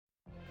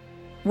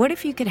What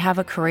if you could have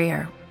a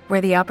career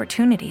where the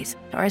opportunities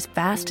are as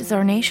vast as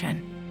our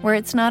nation, where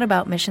it's not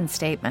about mission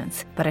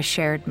statements, but a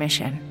shared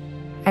mission?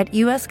 At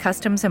U.S.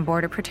 Customs and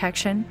Border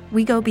Protection,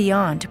 we go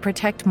beyond to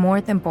protect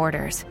more than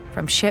borders.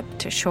 From ship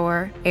to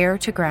shore, air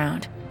to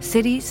ground,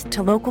 cities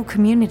to local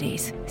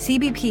communities,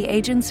 CBP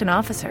agents and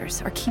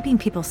officers are keeping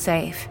people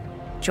safe.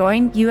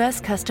 Join U.S.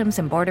 Customs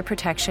and Border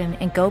Protection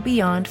and go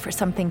beyond for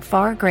something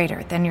far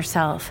greater than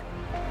yourself.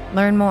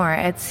 Learn more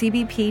at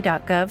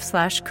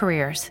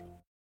cbp.gov/careers.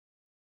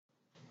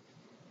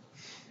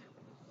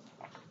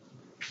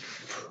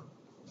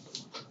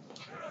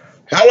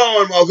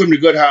 Hello and welcome to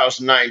Good House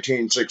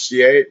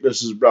 1968.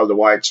 This is Brother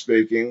White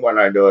speaking. What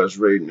I do is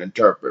read and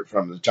interpret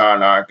from the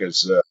Tanakh,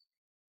 it's the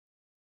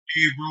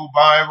Hebrew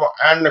Bible,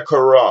 and the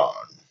Quran.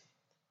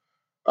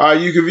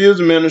 You can view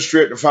the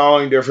ministry at the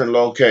following different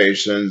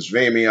locations: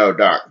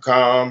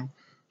 Vimeo.com,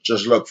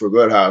 just look for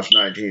Good House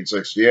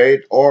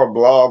 1968, or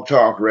Blog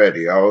Talk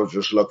Radio,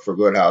 just look for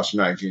Good House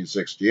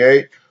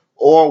 1968,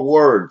 or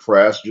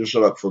WordPress, just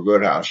look for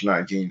Good House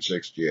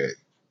 1968.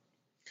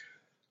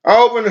 I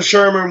open the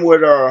sermon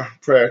with a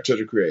prayer to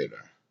the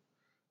Creator.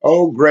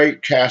 O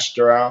great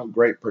caster out,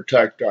 great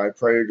protector, I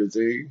pray to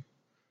thee.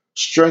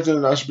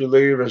 Strengthen us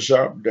believers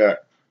up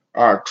that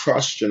our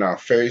trust and our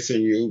faith in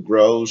you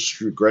grows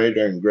through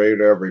greater and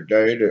greater every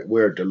day, that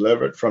we're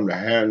delivered from the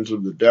hands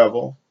of the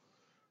devil,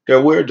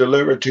 that we're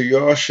delivered to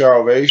your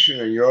salvation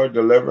and your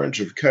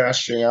deliverance of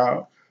casting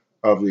out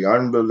of the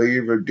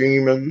unbeliever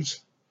demons,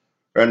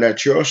 and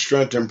that your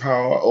strength and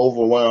power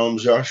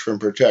overwhelms us and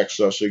protects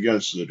us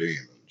against the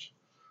demons.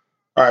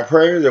 I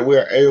pray that we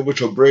are able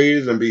to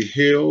breathe and be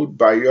healed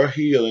by your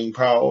healing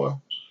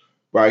power,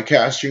 by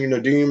casting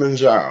the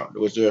demons out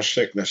with their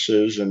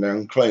sicknesses and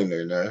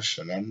uncleanliness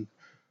and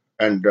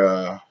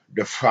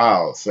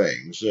defile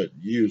things that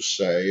you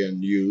say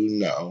and you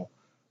know,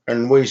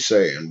 and we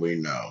say and we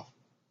know.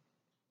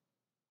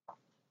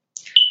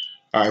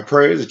 I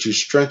pray that you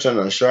strengthen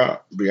us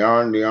up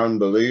beyond the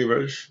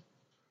unbelievers,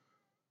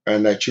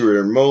 and that you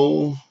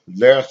remove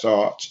their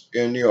thoughts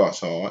in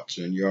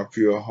your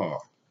pure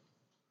heart.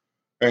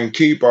 And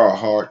keep our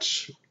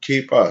hearts,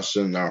 keep us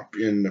in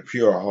the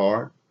pure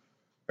heart,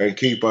 and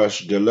keep us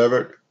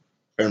delivered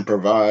and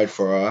provide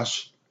for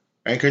us,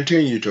 and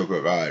continue to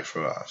provide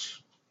for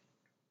us.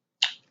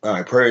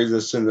 I pray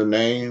this in the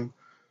name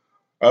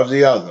of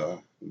the other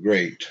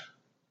great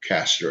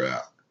caster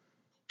out.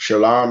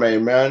 Shalom,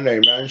 amen,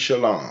 amen,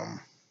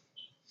 shalom.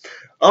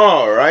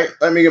 All right,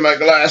 let me get my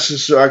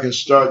glasses so I can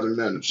start the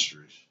ministry.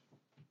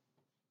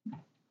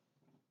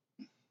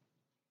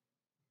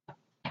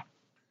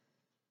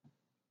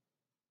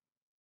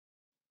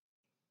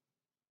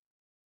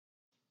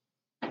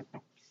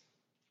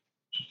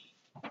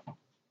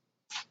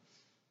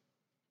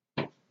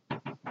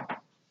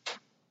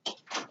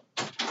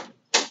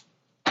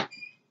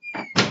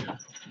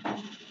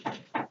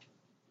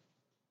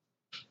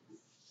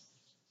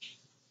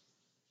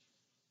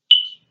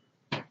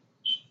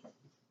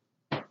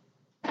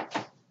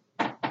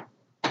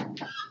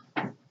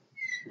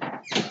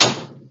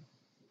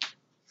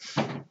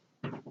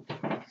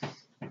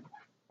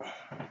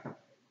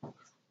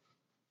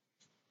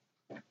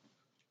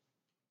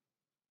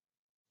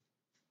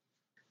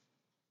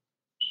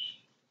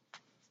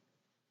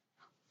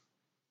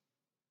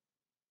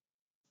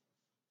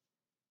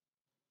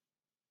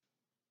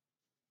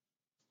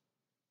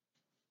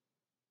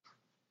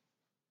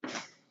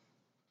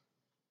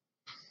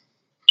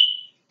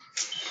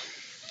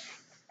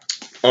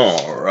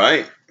 All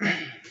right.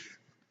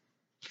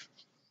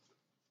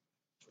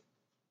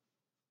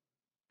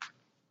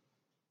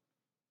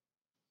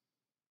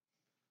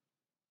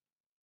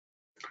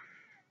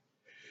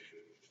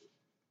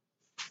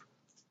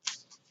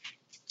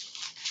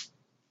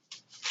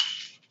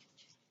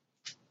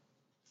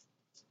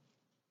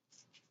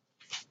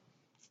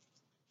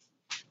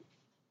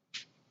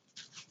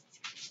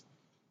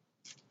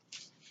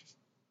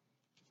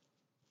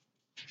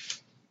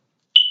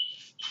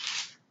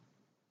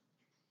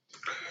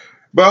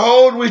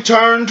 Behold, we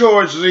turn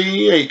towards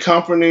thee, a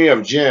company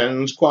of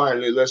jinns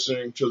quietly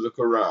listening to the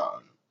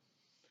Quran.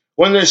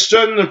 When they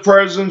stood in the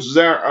presence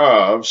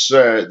thereof,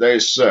 they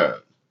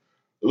said,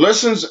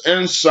 listen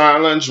in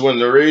silence. When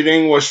the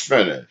reading was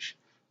finished,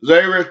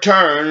 they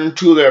returned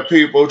to their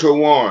people to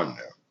warn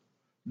them.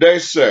 They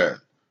said,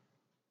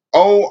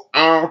 O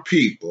our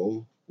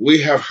people,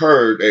 we have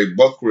heard a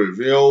book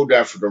revealed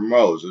after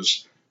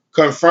Moses,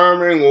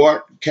 confirming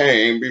what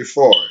came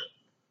before it.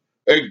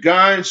 It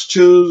guides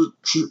to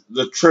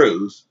the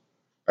truth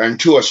and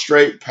to a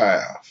straight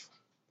path.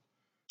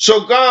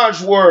 So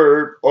God's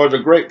word, or the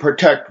great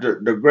protector,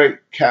 the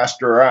great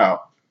caster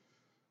out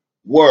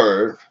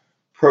word,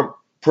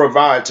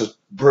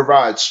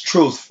 provides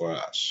truth for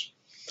us.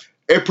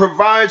 It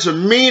provides a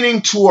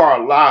meaning to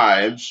our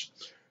lives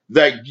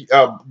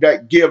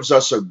that gives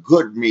us a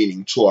good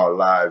meaning to our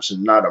lives,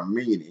 and not a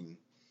meaning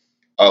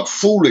of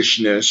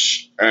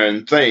foolishness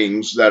and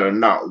things that are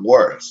not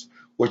worth,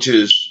 which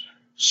is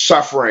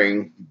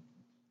suffering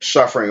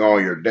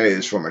all your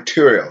days for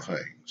material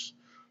things.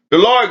 The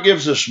Lord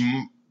gives us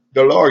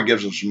the Lord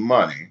gives us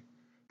money.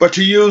 But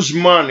to use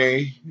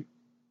money,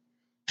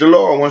 the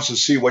Lord wants to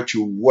see what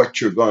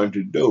you're going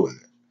to do with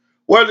it.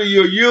 Whether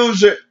you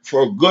use it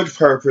for good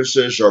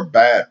purposes or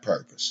bad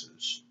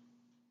purposes.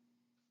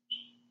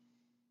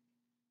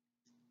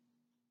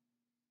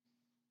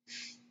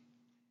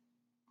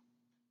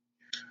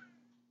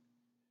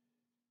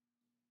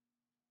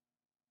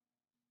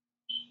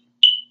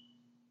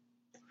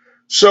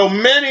 So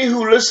many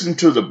who listen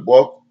to the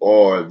book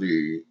or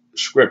the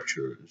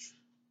scriptures,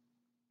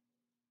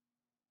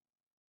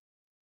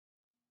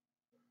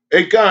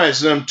 it guides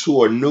them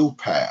to a new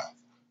path.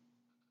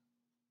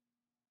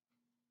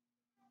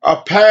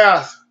 A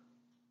path,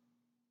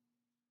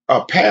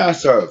 a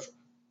path of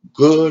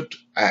good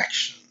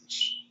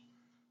actions.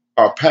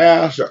 A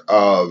path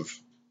of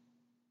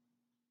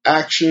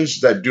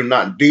actions that do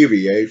not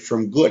deviate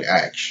from good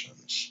actions.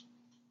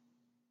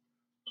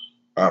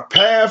 A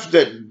path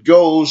that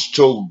goes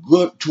to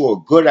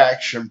a good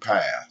action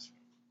path.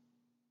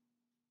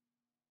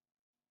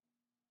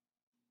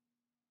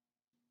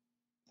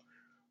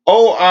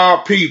 O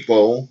our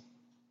people,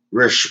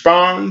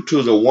 respond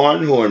to the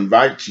one who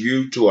invites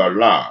you to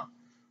Allah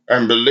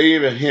and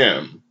believe in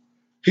him.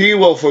 He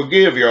will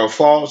forgive your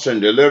faults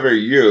and deliver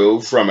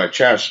you from a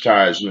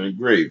chastisement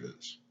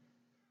grievous.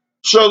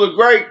 So the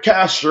great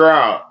caster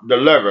out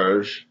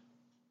delivers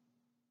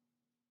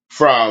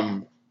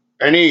from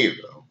an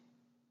evil.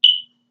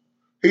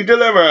 He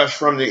delivers us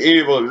from the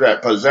evil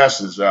that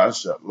possesses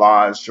us, that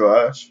lies to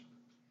us.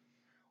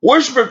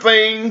 Whisper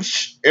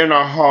things in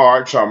our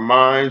hearts, our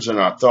minds, and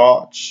our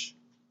thoughts.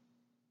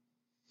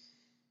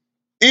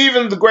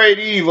 Even the great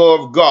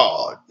evil of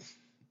God,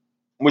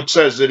 which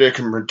says that it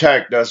can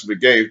protect us but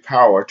gave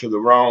power to the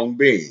wrong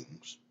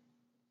beings.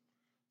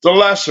 The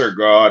lesser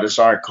God, as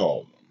I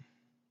call them,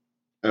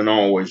 and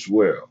always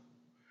will.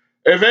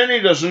 If any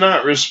does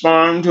not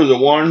respond to the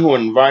one who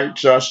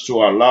invites us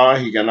to Allah,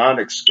 he cannot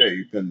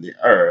escape in the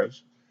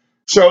earth.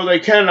 So they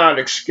cannot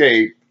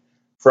escape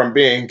from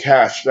being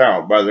cast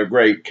out by the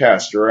great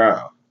caster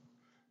out.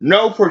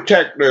 No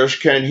protectors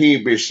can he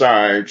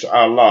besides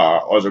Allah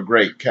or the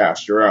great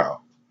caster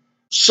out.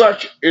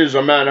 Such is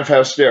a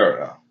manifest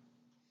error.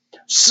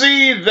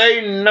 See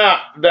they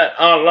not that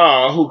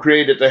Allah, who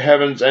created the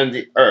heavens and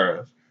the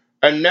earth,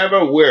 and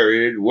never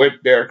wearied with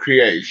their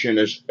creation,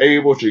 is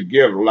able to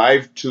give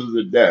life to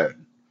the dead.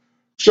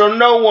 So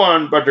no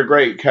one but the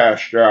great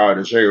caster out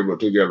is able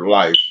to give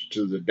life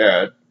to the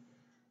dead,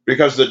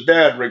 because the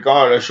dead,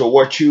 regardless of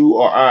what you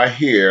or I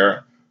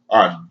hear,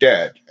 are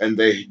dead, and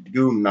they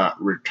do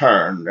not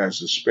return, as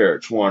the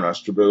spirits want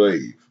us to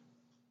believe.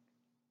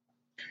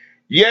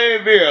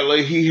 Yea,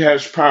 verily, he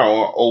has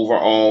power over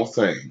all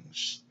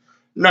things.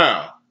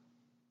 Now,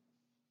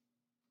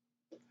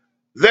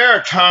 there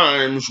are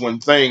times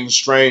when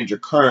strange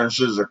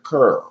occurrences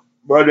occur,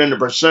 but in the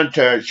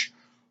percentage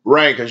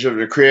rankings of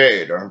the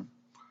Creator,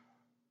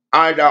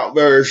 I doubt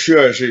very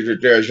seriously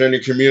that there's any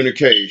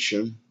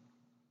communication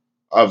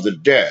of the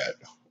dead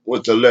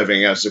with the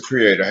living as the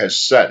Creator has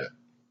said it,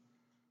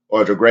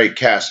 or the great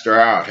caster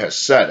out has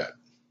said it.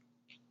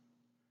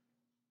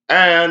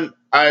 And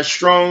I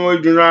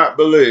strongly do not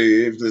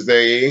believe that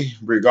they,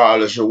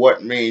 regardless of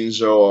what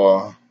means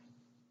or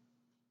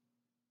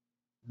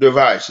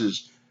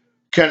devices,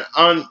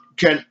 not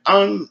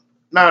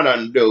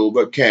undo,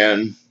 but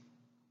can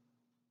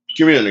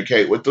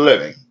communicate with the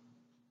living.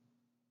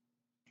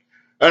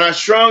 And I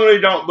strongly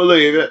don't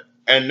believe it,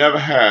 and never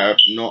have,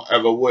 nor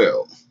ever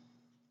will.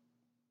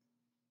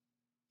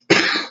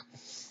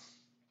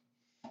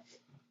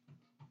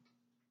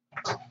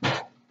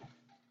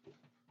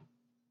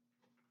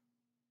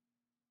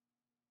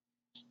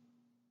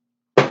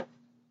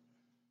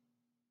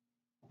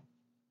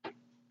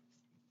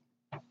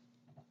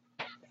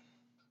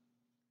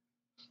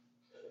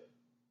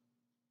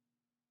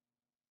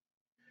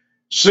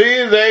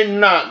 See they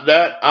not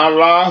that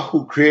Allah,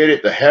 who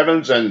created the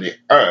heavens and the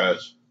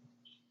earth,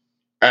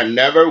 and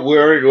never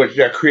wearied with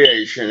their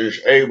creation,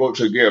 is able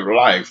to give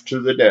life to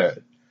the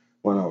dead?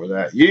 Went over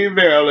that. Yea,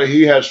 verily,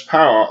 he has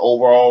power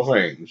over all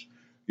things.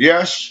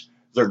 Yes,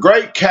 the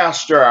great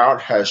caster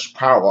out has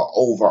power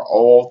over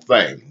all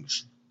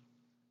things.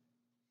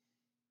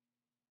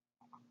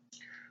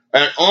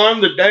 And on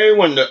the day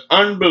when the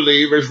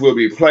unbelievers will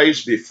be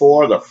placed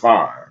before the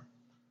fire,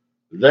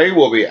 they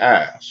will be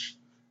asked,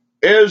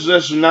 is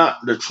this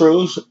not the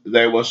truth?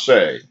 They will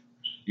say,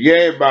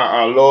 yea, by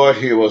our Lord,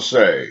 he will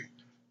say.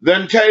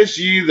 Then taste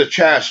ye the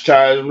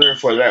chastisement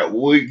for that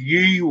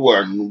ye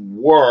were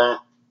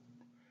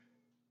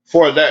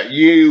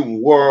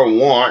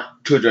wont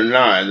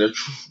to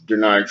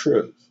deny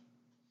truth.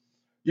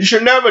 You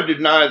should never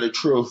deny the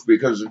truth,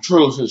 because the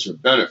truth is a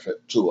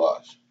benefit to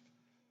us.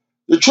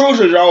 The truth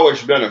has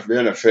always been a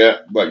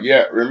benefit, but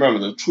yet remember,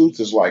 the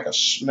truth is like a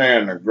snare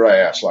in the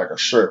grass, like a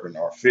serpent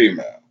or a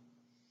female.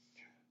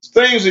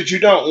 Things that you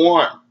don't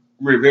want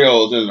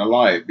revealed in the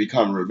light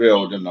become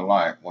revealed in the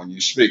light when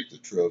you speak the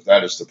truth.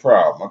 That is the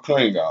problem. A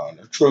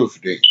Klingon, a truth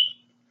demon,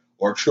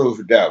 or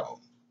truth devil.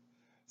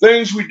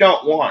 Things we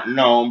don't want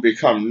known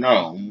become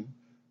known,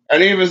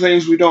 And even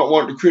things we don't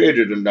want the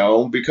Creator to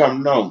know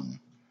become known.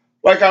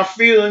 Like our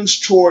feelings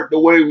toward the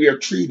way we are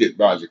treated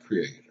by the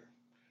Creator.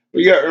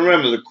 But yet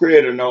remember, the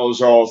Creator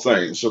knows all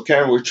things, so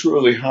can we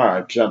truly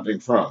hide something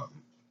from Him?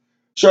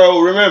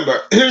 So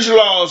remember, His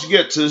laws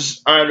gets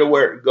us either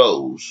where it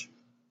goes.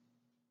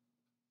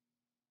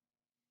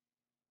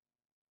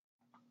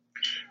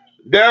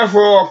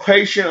 Therefore,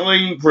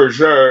 patiently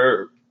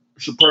persevere,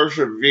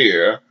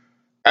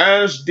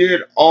 as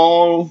did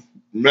all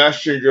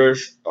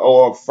messengers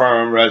of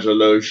firm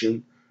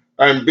resolution,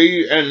 and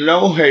be in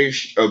no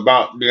haste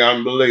about the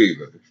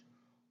unbelievers.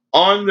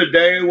 On the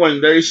day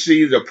when they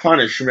see the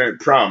punishment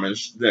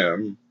promised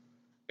them,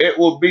 it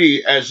will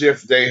be as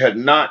if they had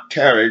not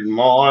tarried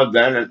more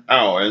than an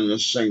hour in a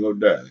single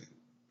day.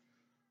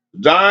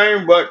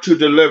 Thine but to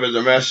deliver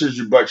the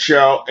message, but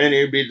shall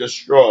any be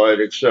destroyed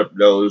except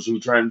those who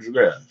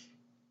transgress?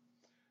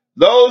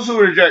 Those who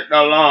reject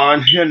Allah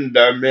and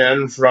hinder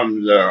men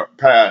from the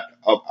path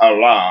of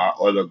Allah,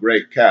 or the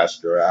great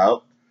caster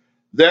out,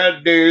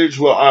 their deeds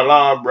will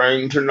Allah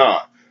bring to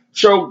naught.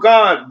 So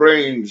God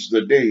brings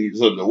the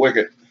deeds of the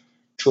wicked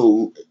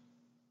to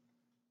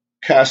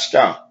cast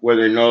out, where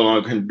they no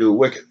longer can do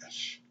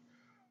wickedness.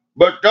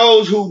 But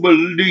those who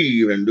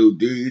believe and do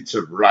deeds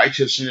of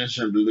righteousness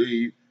and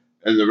believe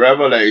in the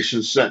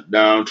revelation sent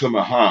down to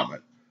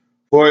Muhammad,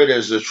 for it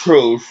is the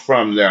truth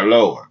from their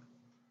Lord.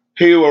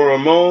 He will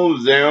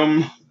remove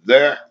them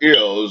their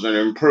ills and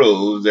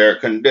improve their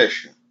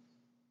condition.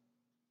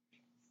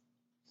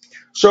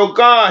 So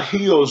God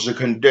heals the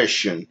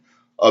condition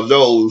of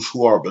those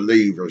who are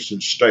believers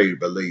and stay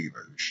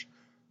believers.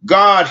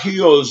 God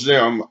heals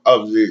them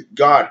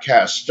God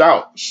casts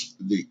out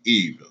the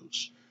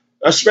evils,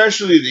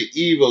 especially the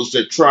evils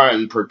that try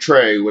and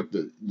portray with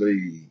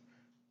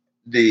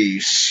the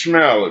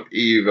smell of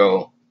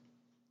evil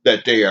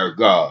that they are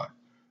God.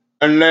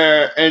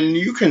 And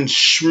you can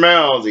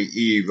smell the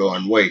evil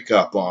and wake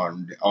up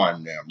on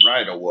them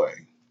right away.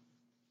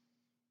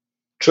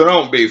 So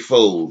don't be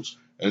fools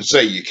and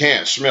say you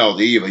can't smell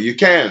the evil. You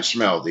can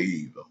smell the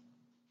evil.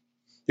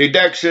 He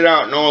decks it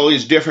out in all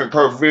these different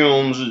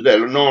perfumes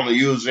that are normally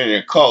used in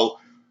a cult,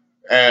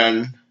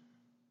 and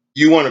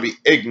you want to be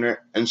ignorant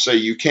and say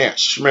you can't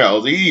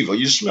smell the evil.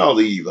 You smell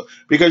the evil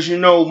because you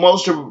know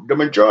the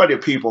majority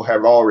of people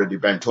have already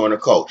been to an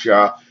occult,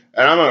 y'all.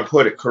 And I'm going to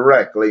put it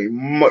correctly.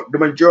 The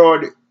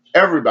majority,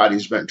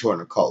 everybody's been to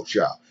an occult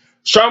shop.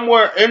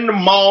 Somewhere in the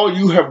mall,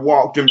 you have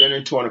walked and been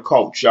into an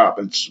occult shop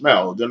and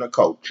smelled an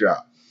occult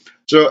shop.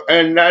 So,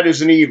 and that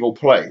is an evil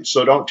place.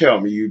 So don't tell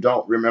me you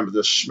don't remember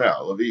the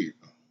smell of evil.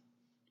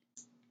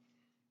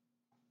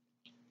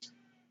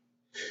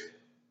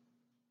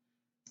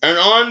 And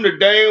on the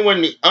day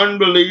when the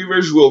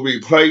unbelievers will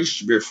be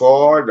placed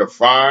before the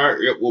fire,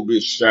 it will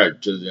be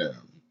said to them,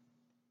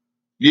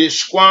 ye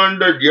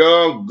squandered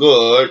your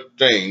good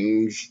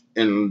things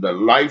in the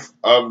life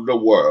of the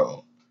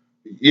world,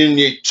 and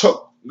ye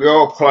took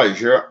your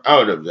pleasure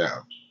out of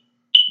them.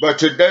 But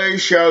today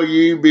shall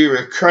ye be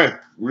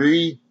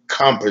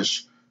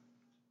recompensed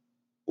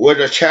with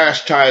a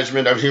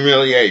chastisement of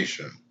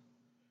humiliation,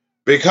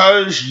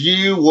 because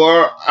ye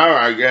were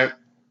arrogant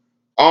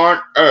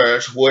on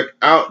earth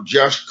without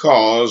just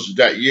cause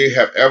that ye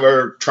have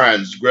ever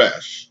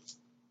transgressed.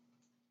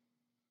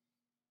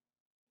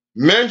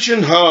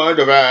 Mention Hud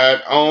of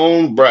our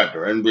own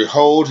brethren.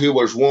 Behold, he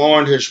was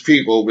warned his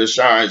people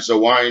besides the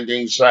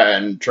winding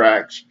sand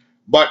tracks,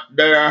 but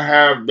there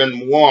have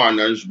been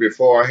warners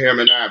before him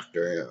and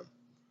after him.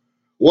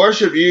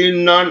 Worship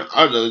ye none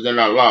other than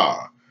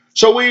Allah.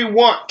 So we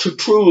want to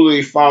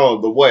truly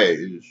follow the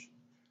ways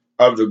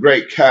of the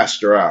great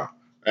caster out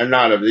and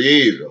not of the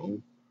evil.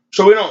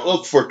 So we don't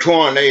look for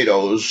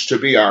tornadoes to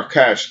be our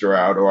caster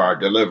out or our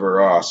deliverer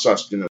or our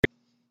sustenance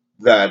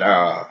that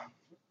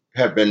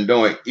have been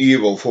doing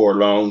evil for a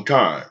long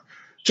time.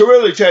 To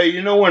really tell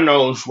you, no one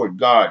knows what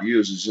God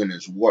uses in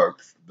his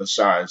work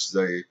besides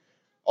the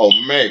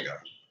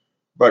Omega.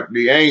 But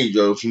the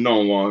angels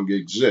no longer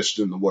exist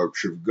in the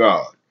works of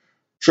God.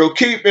 So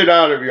keep it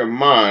out of your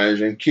minds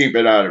and keep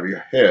it out of your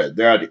head.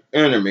 They are the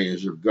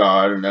enemies of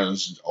God, and that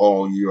is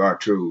all you are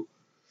to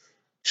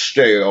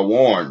stay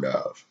warned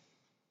of.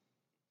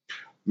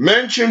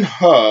 Mention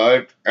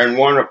Hud and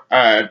one of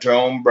Ad's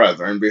own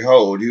brethren.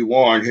 Behold, he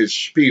warned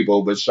his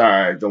people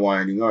beside the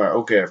winding earth.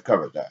 Okay, I've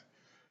covered that.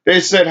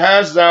 They said,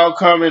 hast thou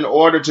come in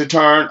order to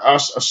turn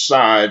us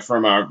aside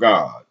from our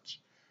gods?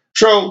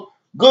 So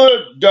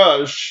good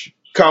does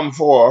come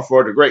forth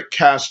for the great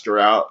caster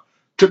out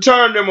to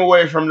turn them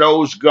away from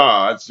those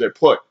gods that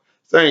put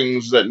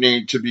things that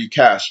need to be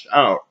cast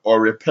out or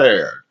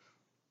repaired.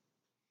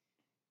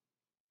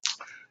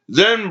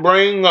 Then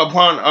bring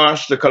upon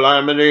us the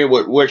calamity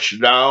with which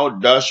thou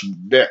dost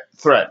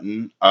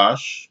threaten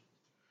us,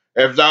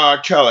 if thou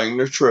art telling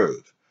the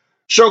truth.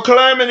 So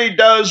calamity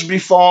does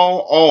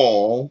befall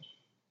all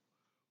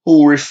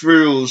who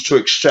refuse to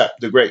accept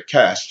the great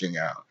casting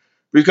out,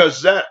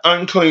 because that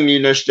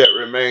uncleanliness that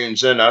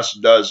remains in us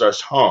does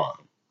us harm.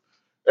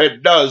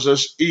 It does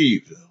us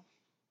evil.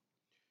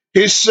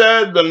 He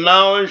said, the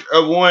knowledge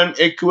of when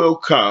it will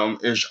come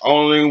is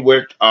only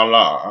with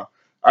Allah.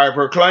 I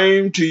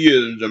proclaim to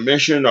you the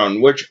mission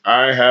on which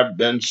I have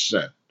been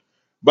sent.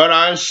 But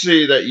I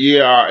see that ye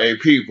are a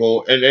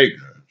people in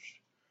ignorance.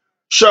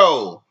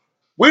 So,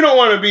 we don't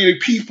want to be a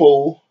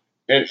people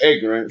in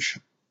ignorance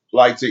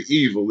like the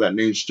evil that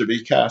needs to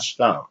be cast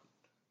out.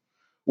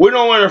 We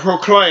don't want to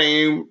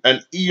proclaim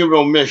an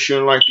evil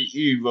mission like the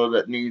evil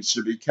that needs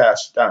to be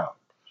cast out.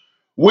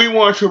 We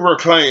want to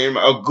proclaim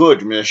a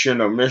good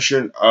mission, a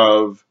mission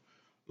of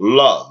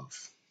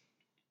love.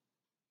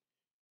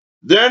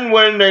 Then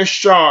when they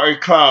saw a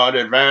cloud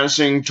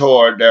advancing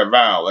toward their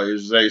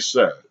valleys, they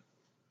said,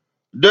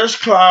 this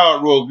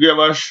cloud will give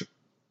us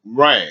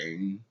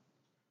rain.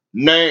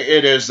 Nay,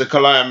 it is the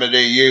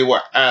calamity ye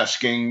were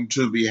asking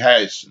to be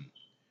hastened,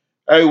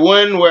 a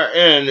wind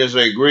wherein is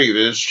a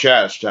grievous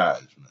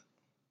chastisement.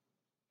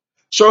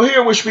 So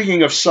here we're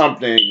speaking of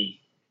something,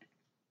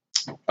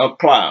 a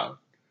cloud.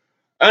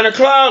 And a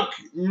cloud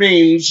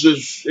means,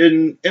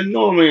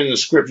 normally in the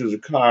scriptures, a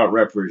cloud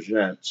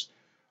represents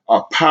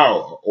a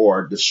power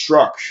or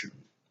destruction.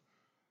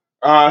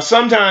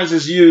 Sometimes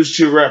it's used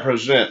to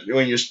represent,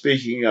 when you're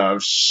speaking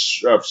of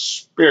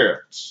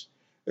spirits,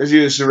 it's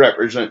used to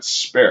represent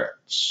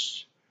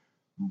spirits.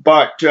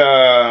 But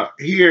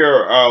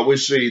here we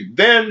see,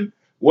 then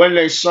when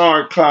they saw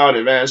a cloud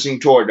advancing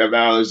toward their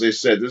valleys, they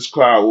said, this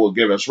cloud will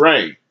give us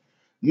rain.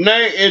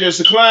 Nay, it is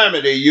the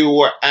calamity you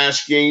were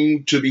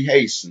asking to be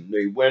hastened,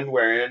 the wind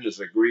wherein is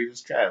a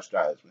grievous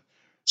chastisement.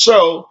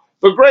 So,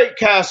 the great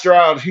caster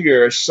out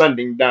here is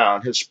sending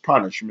down his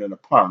punishment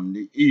upon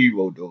the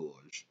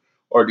evildoers,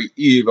 or the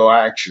evil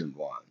action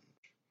one.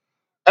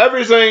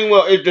 Everything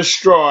will it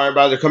destroy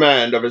by the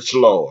command of its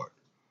Lord.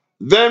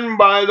 Then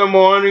by the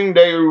morning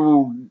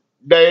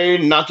day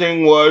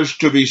nothing was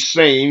to be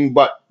seen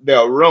but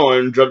the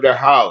ruins of their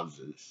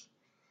houses.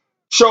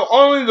 So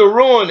only the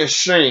ruin is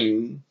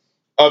seen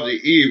of the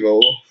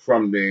evil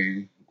from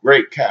the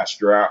great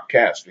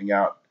casting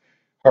out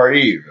her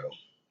evil.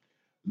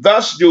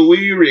 Thus do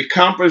we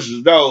recompense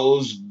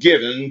those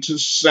given to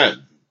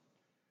sin.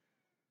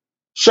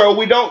 So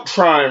we don't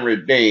try and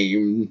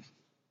redeem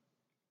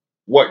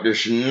what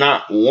does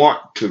not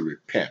want to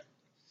repent,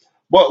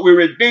 but we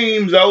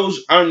redeem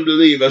those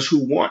unbelievers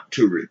who want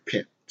to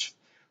repent.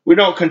 We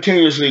don't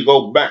continuously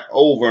go back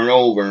over and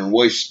over and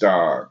waste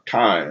our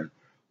time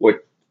with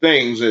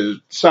things as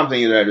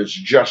something that is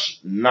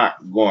just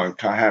not going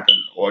to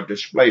happen or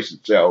displace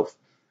itself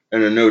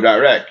in a new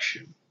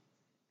direction.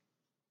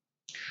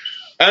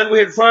 And we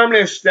had firmly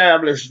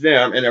established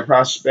them in a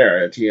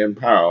prosperity and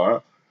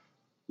power,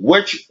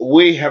 which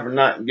we have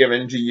not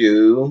given to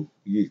you,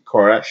 ye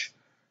Koresh,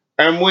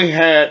 and we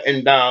had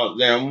endowed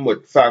them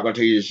with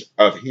faculties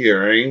of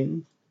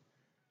hearing,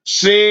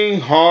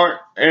 seeing, heart,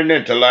 and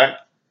intellect,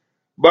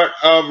 but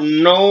of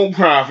no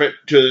profit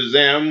to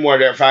them were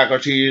their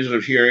faculties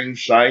of hearing,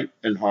 sight,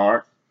 and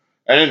heart,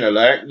 and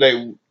intellect,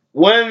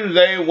 when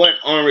they went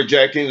on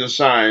rejecting the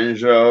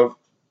signs of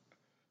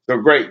the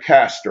great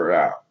caster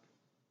out.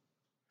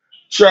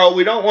 So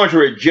we don't want to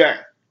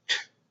reject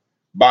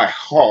by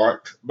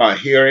heart, by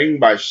hearing,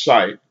 by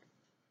sight,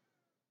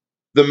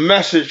 the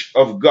message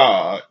of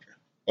God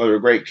or the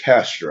great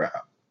caster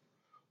out.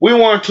 We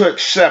want to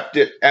accept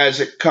it as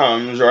it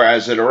comes or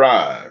as it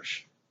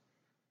arrives.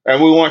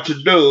 And we want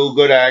to do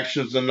good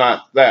actions and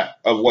not that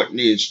of what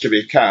needs to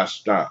be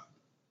cast down.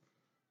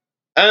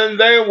 And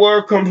they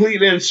were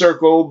completely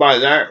encircled by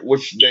that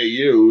which they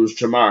used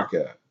to mock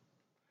at.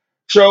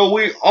 So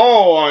we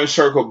all are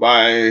encircled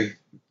by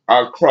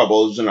our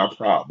troubles and our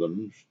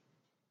problems.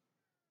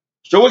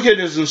 The wicked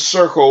is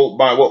encircled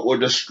by what will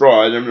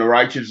destroy them. The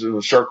righteous is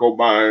encircled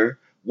by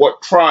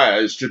what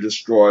tries to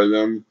destroy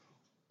them,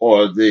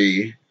 or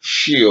the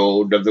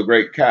shield of the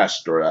great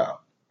caster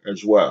out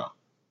as well.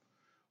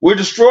 We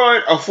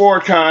destroyed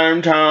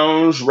aforetime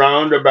towns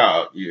round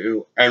about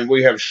you, and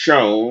we have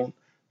shown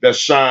the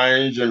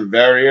signs in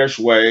various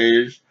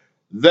ways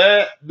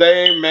that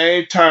they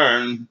may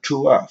turn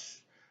to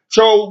us.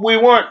 So we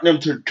want them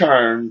to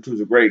turn to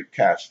the great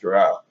caster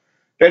out,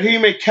 that he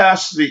may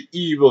cast the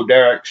evil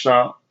derricks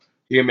out,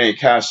 he may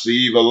cast the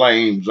evil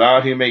lanes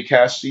out, he may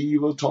cast the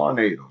evil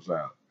tornadoes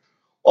out.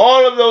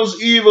 All of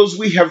those evils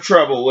we have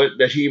trouble with,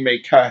 that he may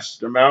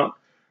cast them out,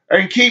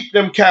 and keep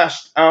them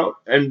cast out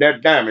and their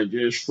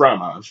damages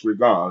from us,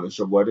 regardless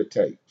of what it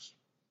takes.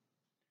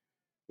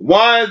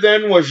 Why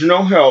then was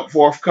no help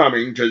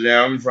forthcoming to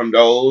them from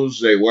those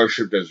they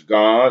worshipped as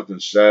gods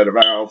instead of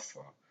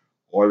Alpha,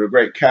 or the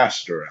great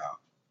caster out?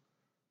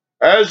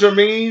 As a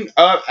mean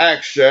of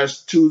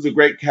access to the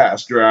great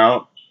caster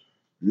out,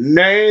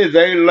 nay,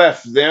 they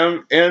left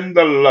them in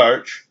the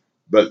lurch,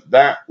 but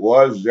that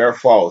was their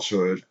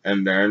falsehood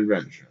and their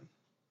invention.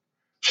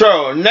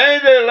 So, nay,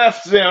 they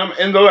left them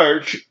in the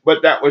lurch,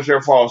 but that was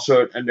their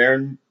falsehood and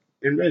their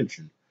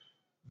invention.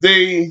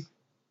 The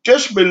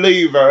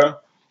disbeliever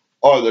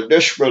or the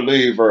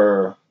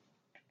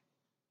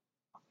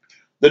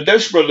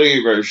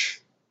disbelievers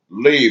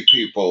leave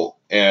people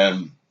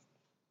in,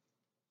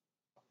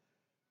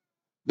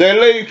 they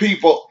leave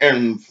people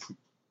in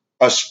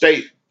a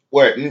state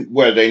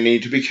where they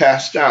need to be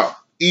cast out.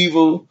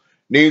 Evil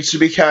needs to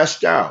be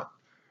cast out.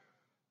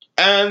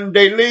 And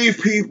they leave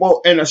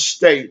people in a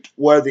state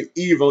where the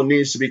evil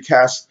needs to be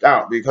cast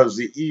out because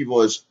the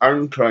evil is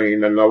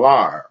unclean and a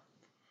liar.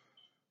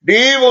 The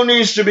evil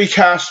needs to be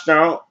cast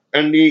out,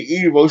 and the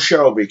evil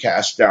shall be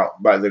cast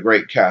out by the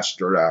great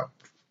caster out.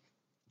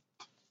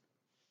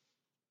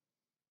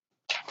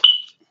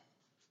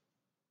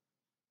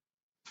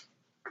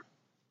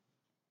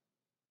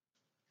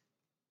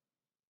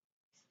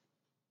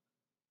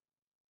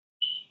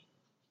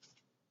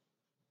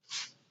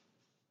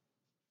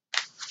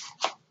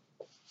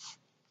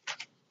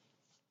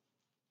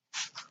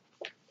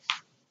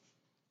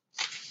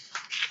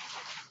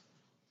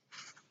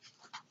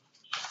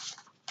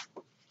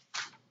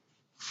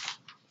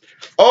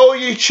 O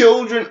ye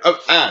children of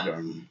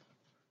Adam,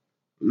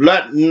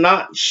 let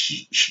not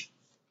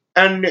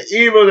and the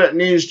evil that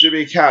needs to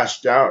be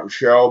cast out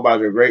shall, by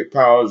the great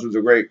powers of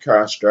the great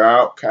caster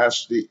out,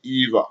 cast the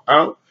evil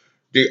out,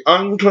 the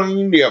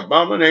unclean, the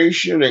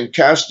abomination, and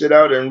cast it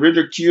out in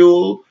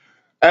ridicule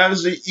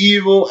as the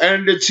evil,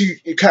 and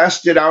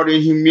cast it out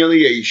in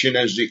humiliation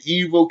as the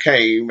evil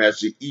came,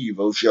 as the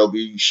evil shall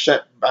be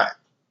sent back.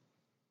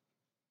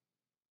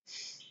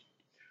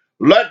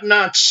 Let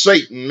not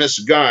Satan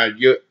misguide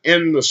you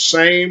in the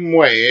same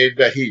way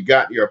that he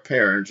got your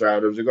parents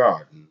out of the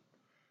garden,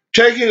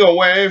 taking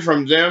away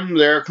from them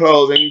their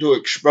clothing to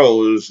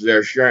expose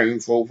their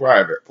shameful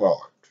private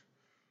parts.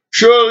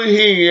 Surely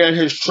he and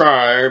his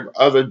tribe,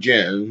 other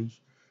gens,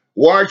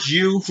 watch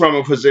you from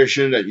a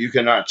position that you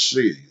cannot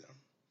see them.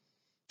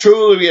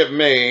 Truly we have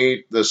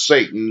made the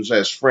Satans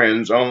as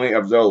friends only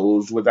of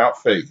those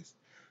without faith.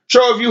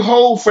 So if you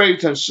hold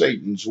faith in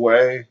Satan's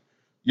way,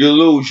 you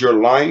lose your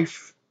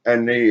life,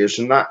 and he is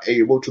not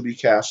able to be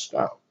cast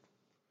out.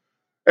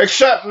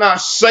 Accept not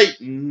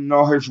Satan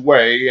nor his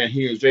way, and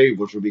he is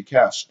able to be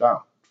cast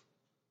out.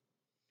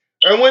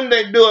 And when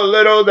they do a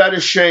little that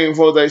is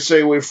shameful, they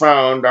say, we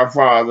found our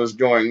fathers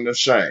doing the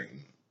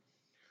same.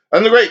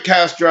 And the great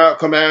caster out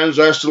commands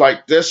us to,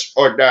 like this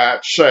or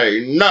that,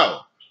 say, no.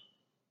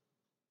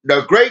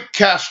 The great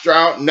caster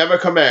out never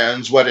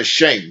commands what is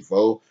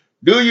shameful.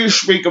 Do you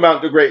speak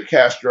about the great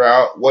caster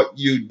out what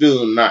you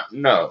do not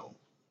know?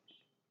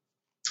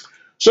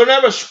 So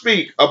never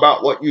speak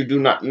about what you do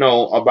not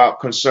know about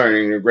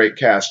concerning the great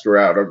caster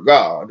out of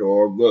God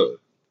or good.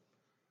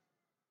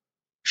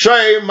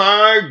 Say,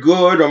 my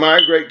good or my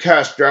great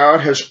caster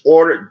out has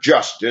ordered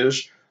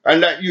justice,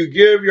 and that you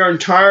give your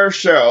entire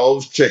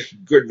selves to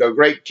the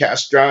great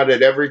caster out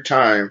at every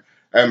time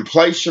and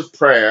place of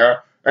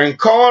prayer, and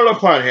call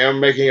upon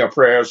him, making your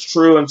prayers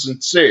true and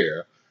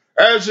sincere,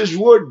 as his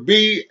would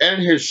be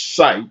in his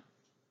sight,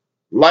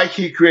 like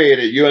he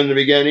created you in the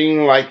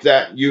beginning, like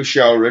that you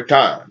shall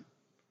return.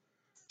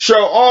 Show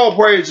all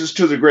praises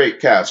to the great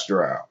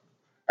caster out.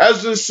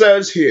 As it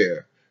says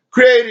here,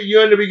 created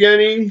you in the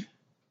beginning,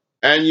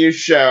 and you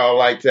shall,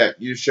 like that,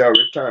 you shall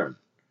return.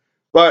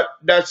 But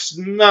that's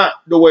not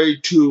the way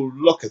to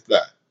look at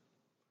that.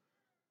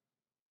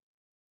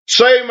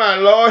 Say, my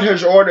Lord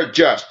has ordered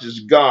justice.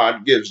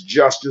 God gives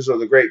justice, or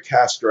the great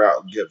caster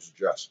out gives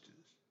justice.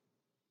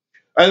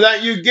 And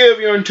that you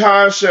give your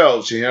entire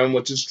selves to him,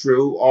 which is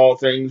true. All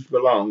things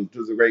belong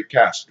to the great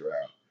caster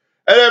out.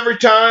 At every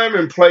time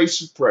and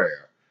place of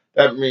prayer.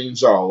 That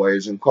means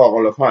always, and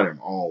call upon him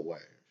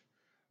always.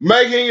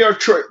 Making your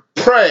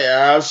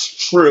prayers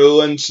true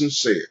and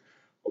sincere.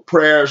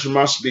 Prayers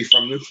must be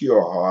from the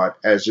pure heart,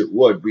 as it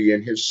would be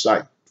in his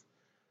sight.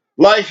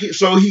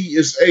 So he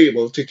is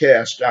able to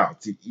cast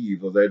out the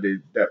evil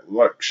that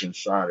lurks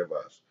inside of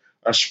us,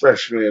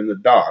 especially in the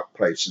dark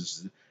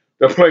places,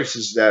 the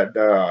places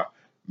that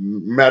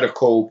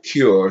medical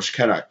cures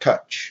cannot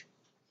touch.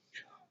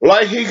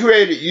 Like he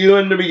created you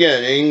in the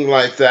beginning,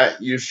 like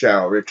that you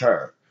shall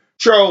return.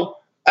 So,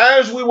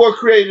 as we were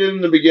created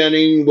in the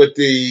beginning with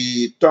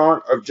the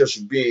thought of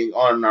just being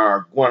on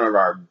one of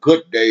our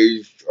good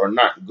days, or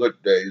not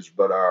good days,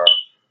 but our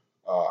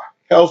uh,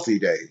 healthy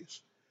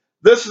days,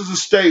 this is a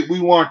state we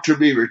want to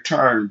be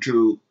returned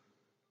to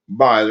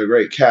by the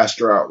great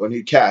caster out when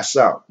he casts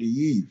out the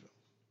evil.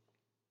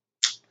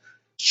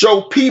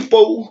 So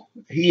people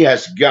he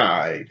has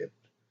guided,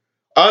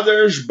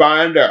 others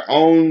by their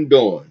own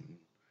doing,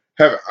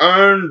 have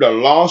earned the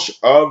loss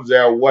of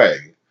their way.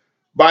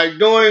 By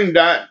doing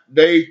that,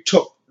 they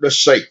took the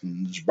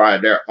Satans by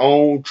their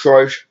own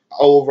choice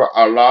over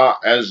Allah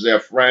as their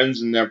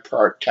friends and their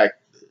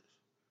protectors,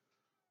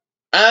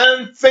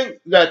 and think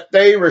that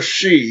they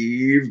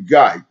receive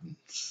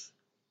guidance.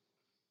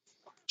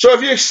 So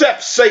if you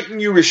accept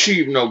Satan, you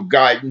receive no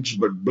guidance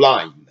but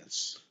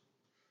blindness.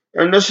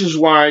 And this is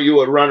why you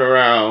would run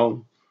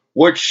around,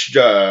 which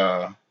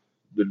the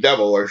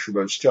devil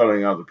worshippers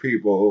telling other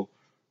people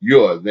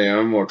you're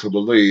them, or to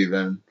believe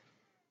in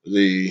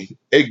the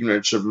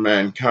ignorance of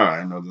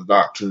mankind, or the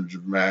doctrines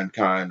of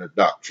mankind, the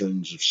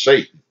doctrines of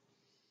Satan.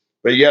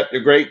 But yet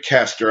the great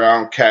caster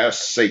out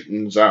casts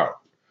Satan's out.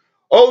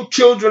 O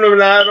children of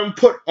Adam,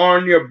 put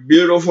on your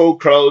beautiful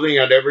clothing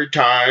at every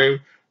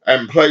time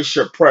and place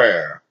your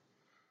prayer.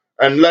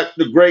 and let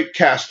the great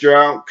caster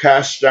out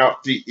cast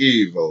out the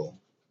evil.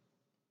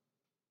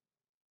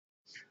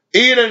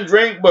 Eat and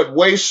drink, but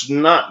waste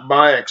not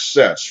by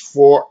excess,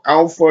 for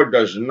Alpha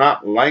does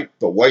not like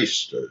the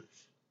wasters.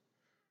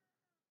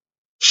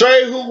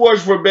 Say who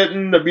was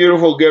forbidden the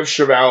beautiful gifts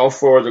of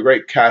Alpha, or the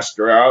great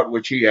caster out,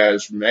 which he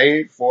has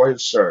made for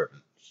his servants.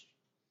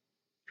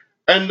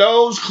 And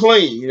those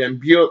clean and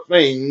pure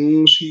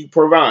things he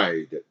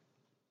provided.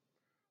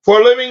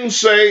 For living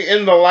say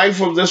in the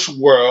life of this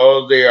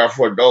world, they are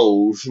for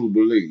those who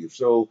believe.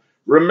 So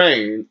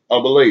remain a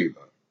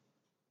believer.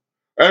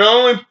 And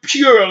only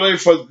purely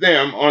for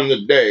them on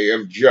the day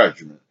of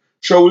judgment.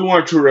 So we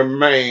want to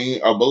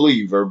remain a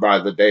believer by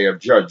the day of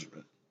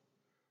judgment.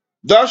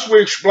 Thus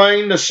we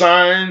explain the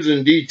signs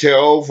in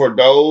detail for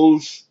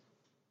those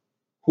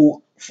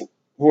who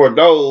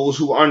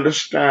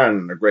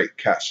understand the great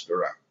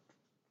caster out.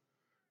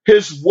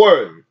 His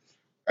word,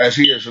 as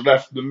he has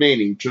left the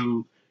meaning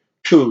to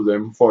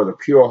them for the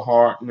pure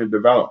heart and the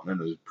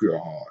development of the pure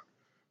heart.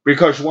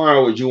 Because why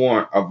would you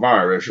want a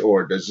virus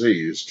or a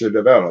disease to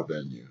develop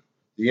in you,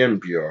 the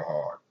impure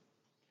heart?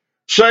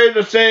 Say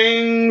the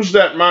things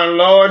that my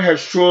Lord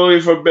has truly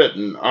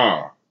forbidden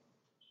are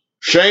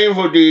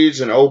shameful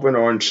deeds in open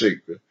or in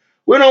secret.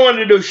 We don't want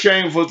to do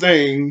shameful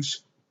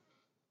things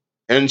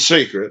in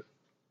secret,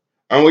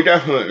 and we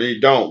definitely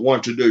don't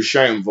want to do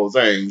shameful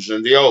things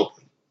in the open.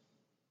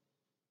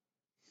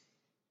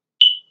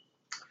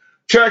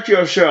 Check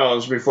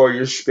yourselves before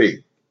you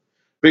speak,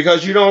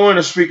 because you don't want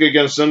to speak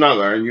against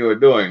another and you are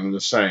doing the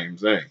same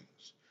things.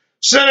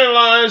 Sinning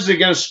lies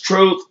against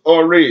truth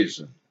or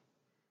reason,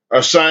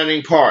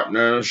 assigning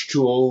partners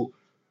to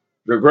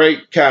the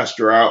great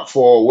caster out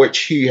for which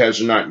he has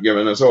not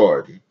given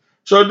authority.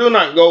 So do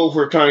not go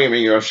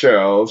proclaiming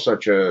yourselves,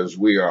 such as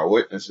we are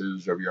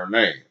witnesses of your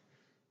name,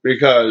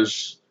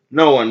 because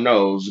no one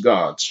knows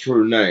God's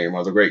true name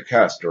or the great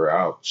caster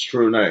out's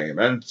true name,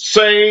 and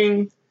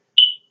saying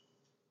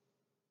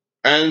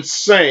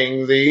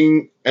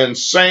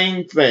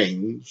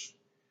things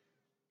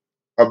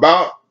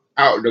about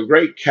the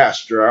great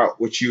caster out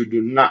which you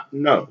do not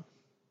know.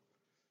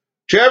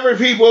 To every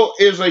people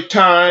is a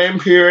time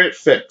period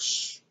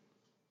fixed.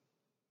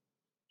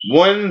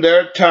 When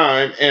their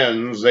time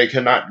ends, they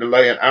cannot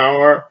delay an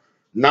hour,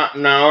 not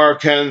an hour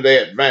can they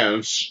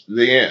advance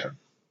the end.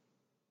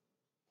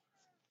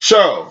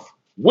 So,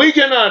 we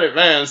cannot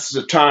advance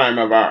the time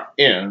of our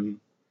end,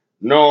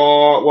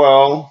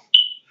 to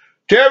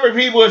every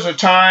people is a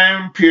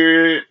time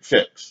period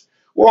fixed.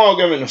 We're all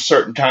given a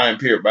certain time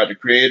period by the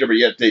Creator, but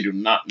yet they do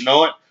not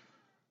know it.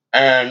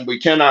 And we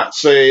cannot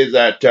say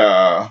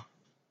that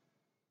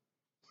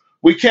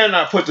we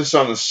cannot put this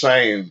on the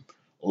same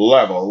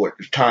level with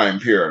the time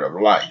period of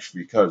life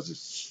because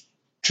it's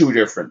two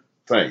different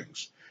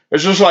things.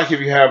 It's just like if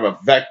you have a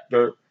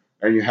vector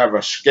and you have a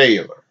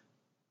scalar.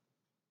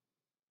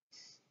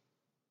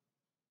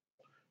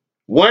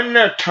 When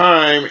their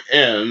time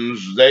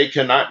ends, they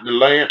cannot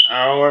delay an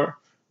hour,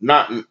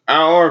 not an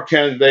hour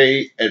can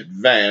they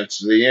advance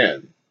the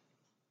end.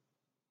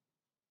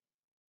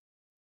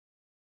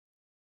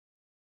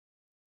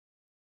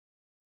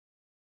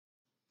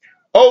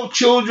 O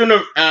children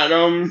of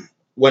Adam,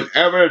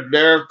 whenever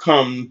there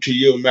come to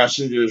you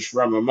messengers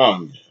from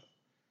among you,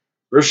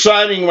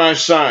 reciting my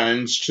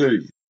signs to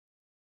you,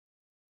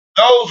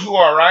 those who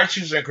are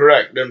righteous and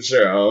correct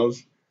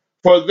themselves,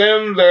 for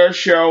them there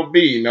shall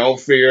be no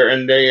fear,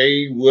 and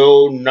they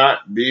will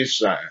not be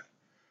sad.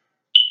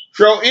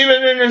 So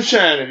even in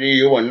insanity,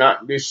 you will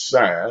not be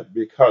sad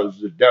because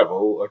the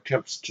devil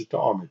attempts to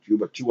torment you,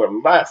 but you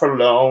will laugh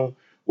along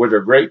with a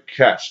great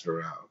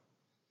caster out.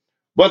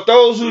 But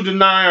those who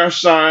deny our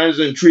signs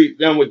and treat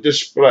them with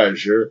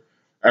displeasure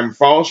and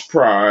false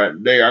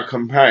pride, they are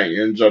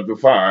companions of the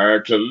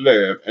fire to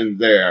live in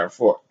there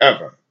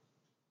forever.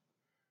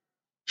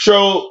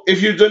 So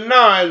if you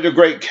deny the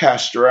great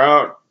caster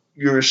out,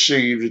 you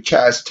receive the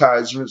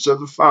chastisements of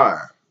the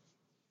fire.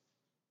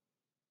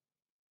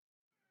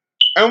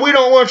 And we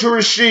don't want to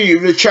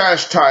receive the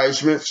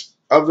chastisements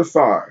of the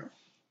fire.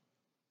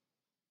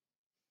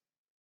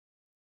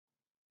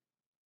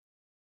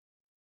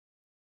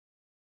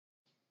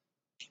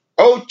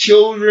 O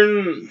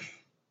children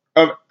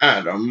of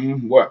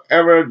Adam,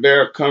 wherever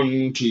there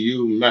come to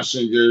you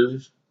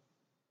messengers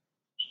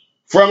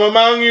from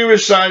among you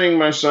reciting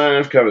my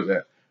signs, cover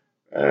that.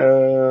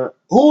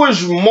 Who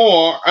is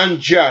more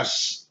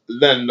unjust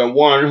than the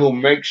one who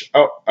makes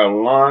up a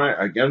lie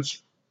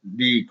against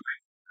the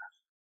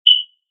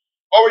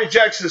or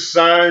rejects the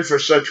sign for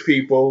such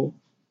people?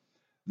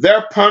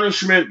 Their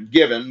punishment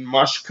given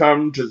must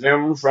come to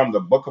them from the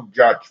book of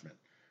judgment.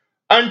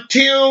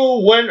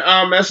 Until when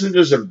our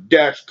messengers of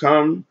death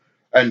come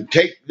and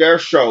take their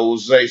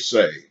souls, they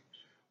say,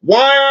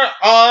 why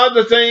are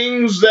the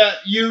things that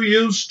you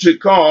used to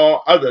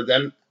call other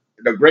than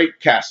the great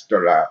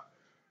caster out?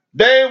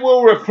 They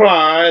will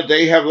reply,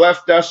 they have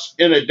left us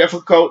in a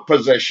difficult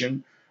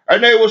position,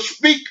 and they will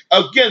speak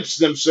against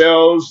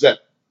themselves that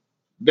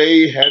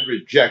they had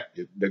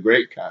rejected the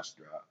great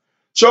caster out.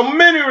 So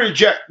many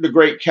reject the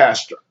great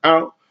caster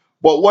out.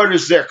 but what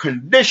is their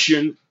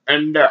condition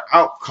and their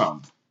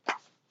outcome.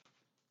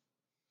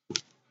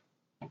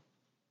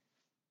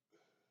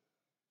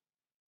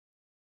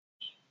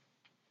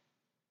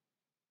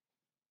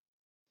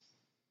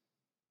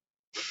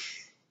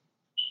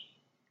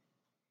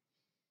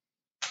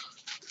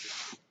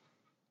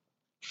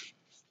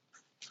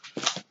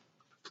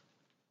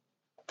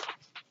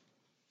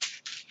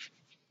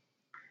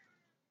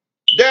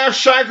 Their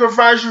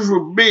sacrifices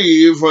will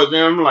be for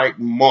them like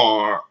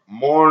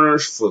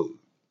mourner's food.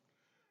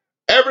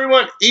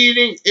 Everyone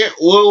eating it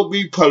will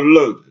be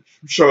polluted.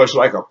 So it's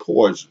like a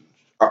poison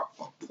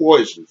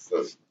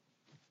food.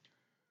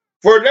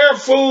 For their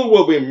food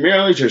will be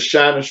merely to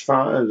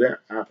satisfy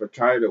their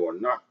appetite. It will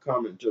not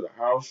come into the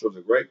house of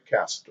the great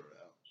caster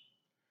out.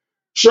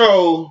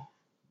 So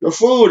the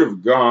food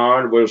of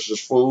God was the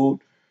food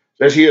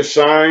that he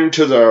assigned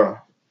to the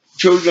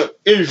children of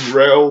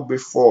Israel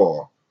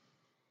before.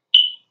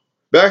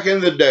 Back in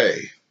the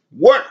day,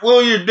 what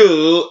will you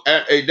do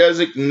at a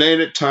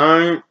designated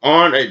time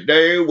on a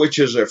day which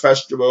is a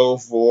festival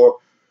for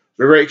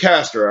the great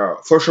caster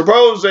out? For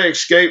suppose they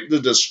escape the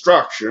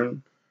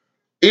destruction,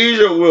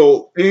 Egypt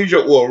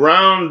will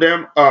round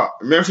them up,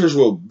 Memphis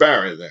will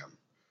bury them,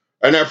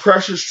 and their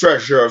precious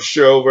treasure of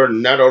silver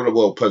nettled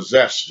will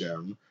possess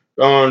them.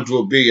 Thorns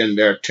will be in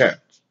their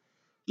tents.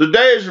 The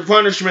days of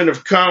punishment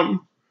have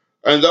come,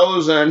 and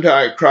those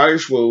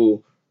antichrist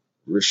will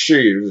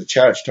receive the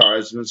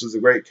chastisements of the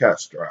great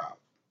caster out.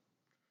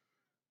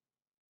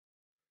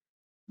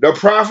 The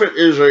prophet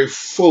is a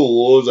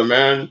fool,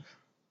 the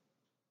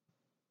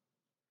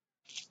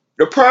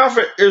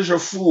prophet is a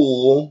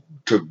fool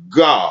to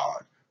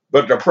God,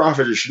 but the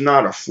prophet is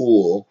not a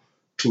fool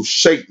to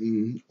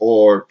Satan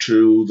or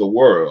to the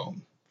world.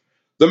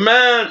 The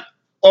man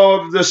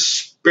of the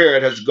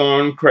spirit has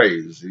gone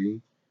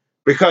crazy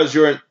because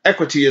your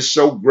inequity is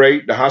so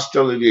great, the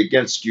hostility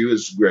against you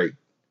is great.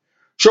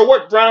 So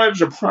what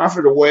drives a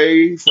prophet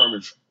away from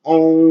his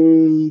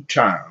own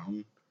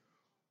town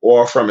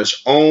or from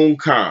his own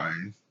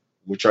kind,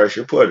 which I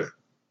should put it,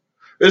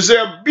 is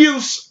the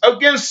abuse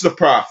against the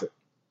prophet.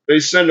 They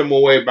send him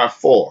away by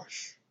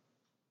force.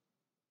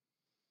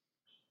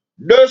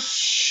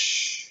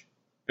 Thus,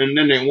 and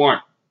then they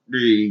want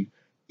the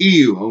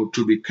evil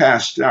to be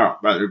cast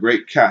out by the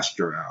great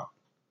caster out.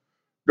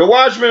 The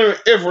watchman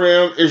of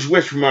Ephraim is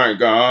with my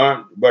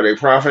God, but a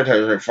prophet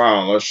has a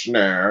foul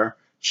snare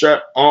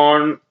set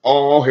on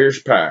all his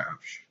paths.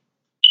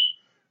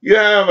 You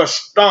have a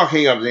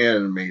stalking of the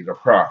enemy, the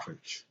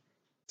prophets,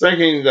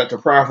 thinking that the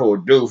prophet will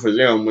do for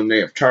them when they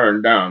have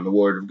turned down the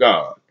word of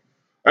God,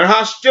 and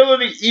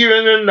hostility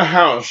even in the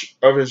house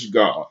of his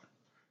God,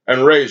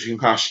 and raising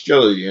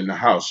hostility in the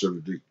house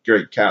of the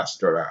great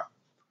caster out.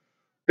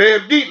 They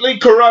have deeply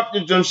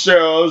corrupted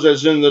themselves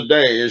as in the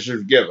days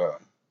of Gibeah.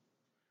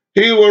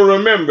 He will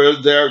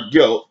remember their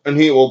guilt, and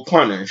he will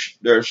punish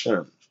their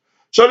sins.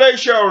 So they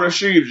shall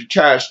receive the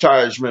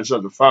chastisements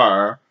of the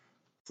fire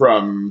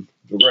from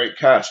the great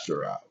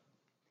caster out.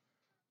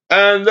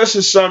 And this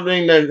is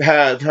something that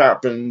has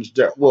happened,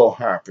 that will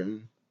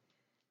happen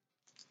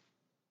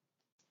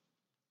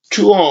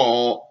to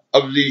all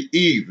of the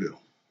evil.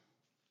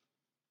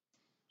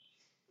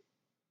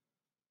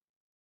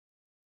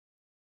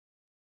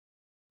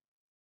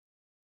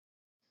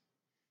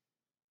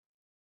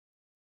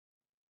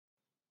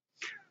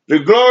 The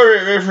glory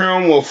of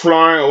Ephraim will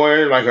fly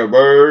away like a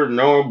bird,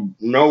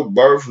 no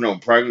birth, no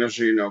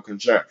pregnancy, no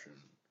conception.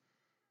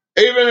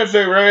 Even if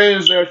they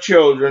raise their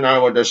children, I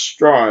will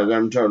destroy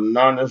them till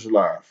none is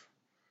left.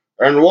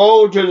 And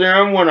woe to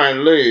them when I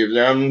leave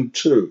them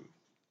too.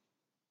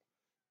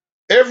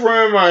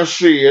 Ephraim, I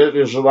see it,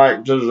 is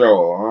like to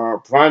Zoar,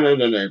 planted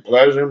in a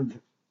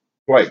pleasant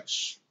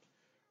place.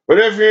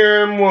 But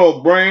Ephraim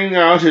will bring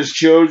out his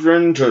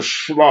children to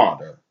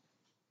slaughter,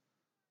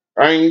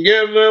 and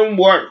give them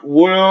what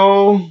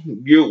will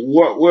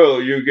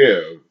you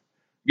give?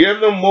 Give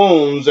them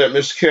wounds that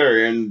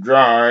miscarry and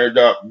dried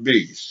up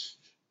beasts.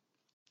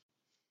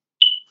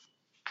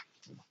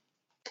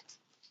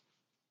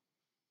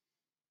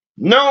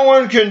 No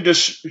one can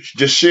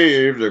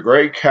deceive the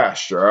great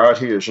caster out.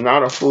 He is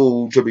not a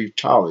fool to be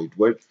tallied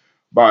with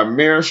by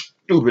mere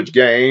stupid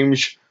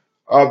games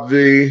of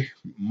the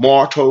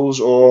mortals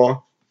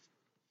or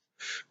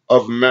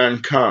of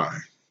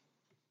mankind.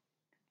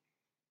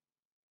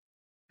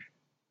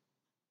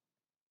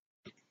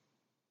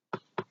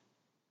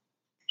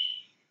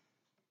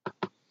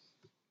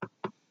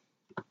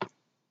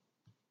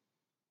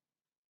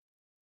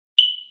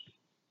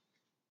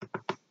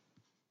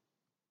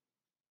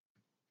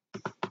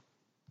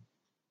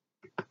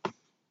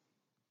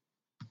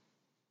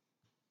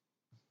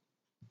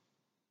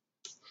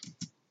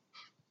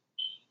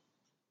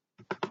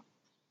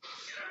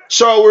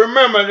 So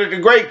remember that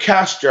the great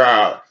caster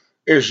out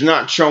is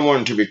not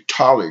someone to be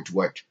tallied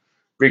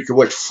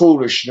with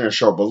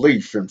foolishness or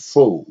belief in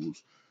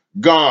fools.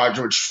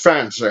 Gods which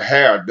fancy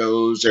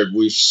hairdos that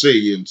we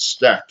see in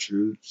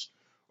statues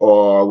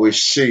or we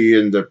see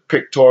in the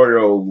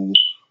pictorial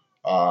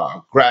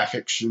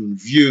graphics and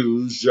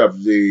views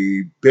of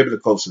the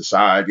biblical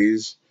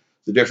societies,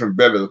 the different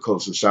biblical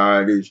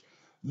societies.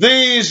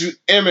 These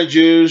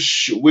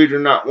images we do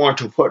not want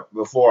to put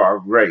before our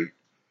great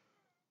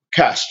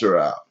caster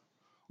out.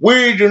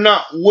 We do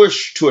not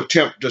wish to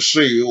attempt to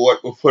see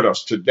what will put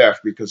us to death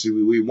because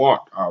we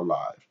want our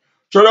lives.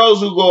 So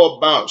those who go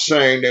about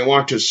saying they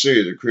want to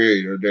see the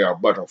Creator, they are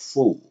but a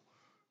fool.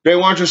 They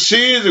want to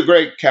see the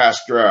great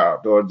caster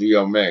out or the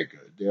Omega,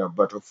 they are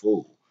but a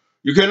fool.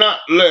 You cannot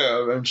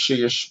live and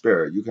see a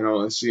spirit. You can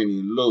only see an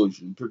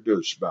illusion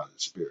produced by the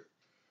spirit.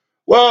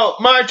 Well,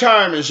 my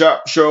time is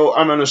up, so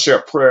I'm going to say a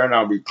prayer and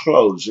I'll be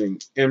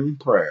closing in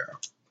prayer.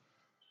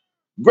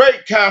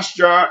 Great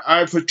caster out,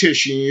 I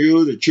petition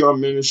you that your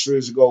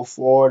ministries go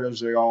forward as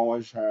they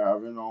always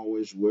have and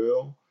always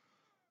will.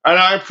 And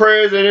I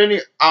pray that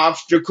any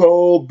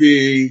obstacle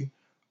be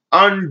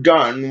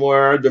undone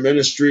where the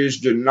ministries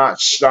do not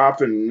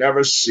stop and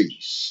never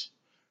cease.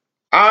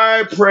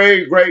 I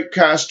pray, great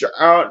caster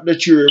out,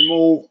 that you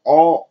remove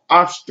all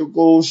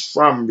obstacles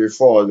from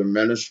before the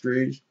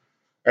ministries,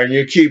 and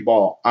you keep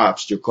all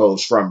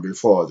obstacles from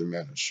before the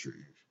ministries.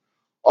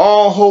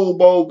 All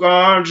hobo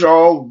gods,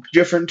 all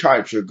different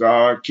types of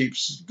keep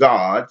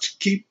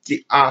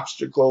the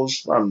obstacles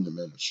from the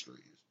ministries.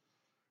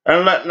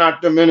 And let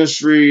not the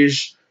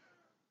ministries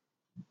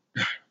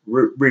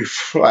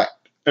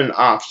reflect an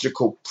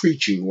obstacle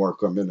preaching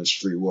work or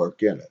ministry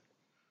work in it,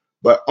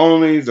 but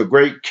only the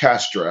great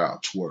caster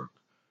out's work.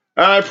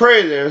 And I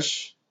pray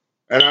this,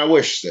 and I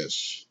wish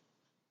this.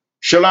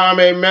 Shalom,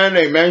 amen,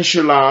 amen,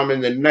 shalom, in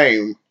the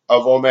name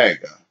of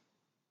Omega.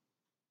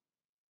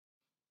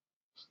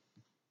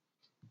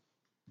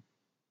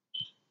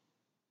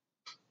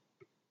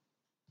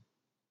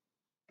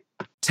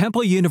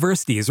 Temple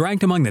University is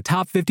ranked among the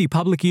top 50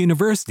 public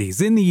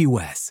universities in the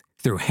U.S.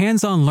 Through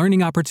hands-on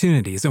learning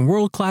opportunities and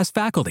world-class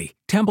faculty,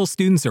 Temple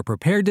students are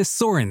prepared to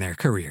soar in their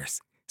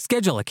careers.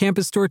 Schedule a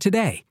campus tour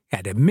today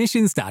at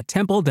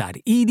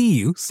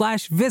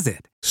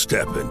admissions.temple.edu/visit.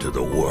 Step into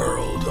the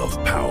world of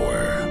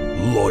power,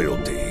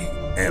 loyalty,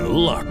 and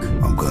luck.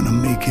 I'm going to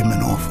make him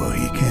an offer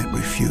he can't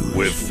refuse.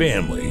 With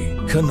family,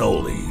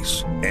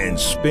 cannolis, and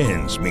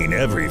spins mean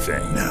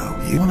everything. Now,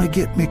 you want to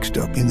get mixed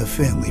up in the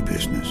family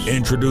business.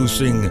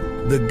 Introducing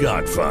The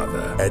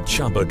Godfather at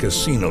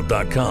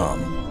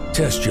ChumbaCasino.com.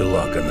 Test your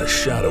luck in the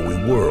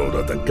shadowy world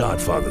of The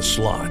Godfather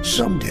slot.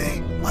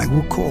 Someday, I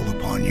will call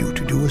upon you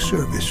to do a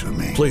service for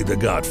me. Play The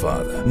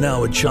Godfather,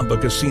 now at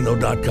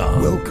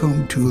ChumbaCasino.com.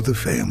 Welcome to the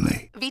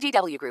family.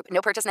 VGW Group.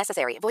 No purchase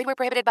necessary. Void where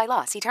prohibited by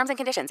law. See terms and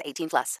conditions. 18+.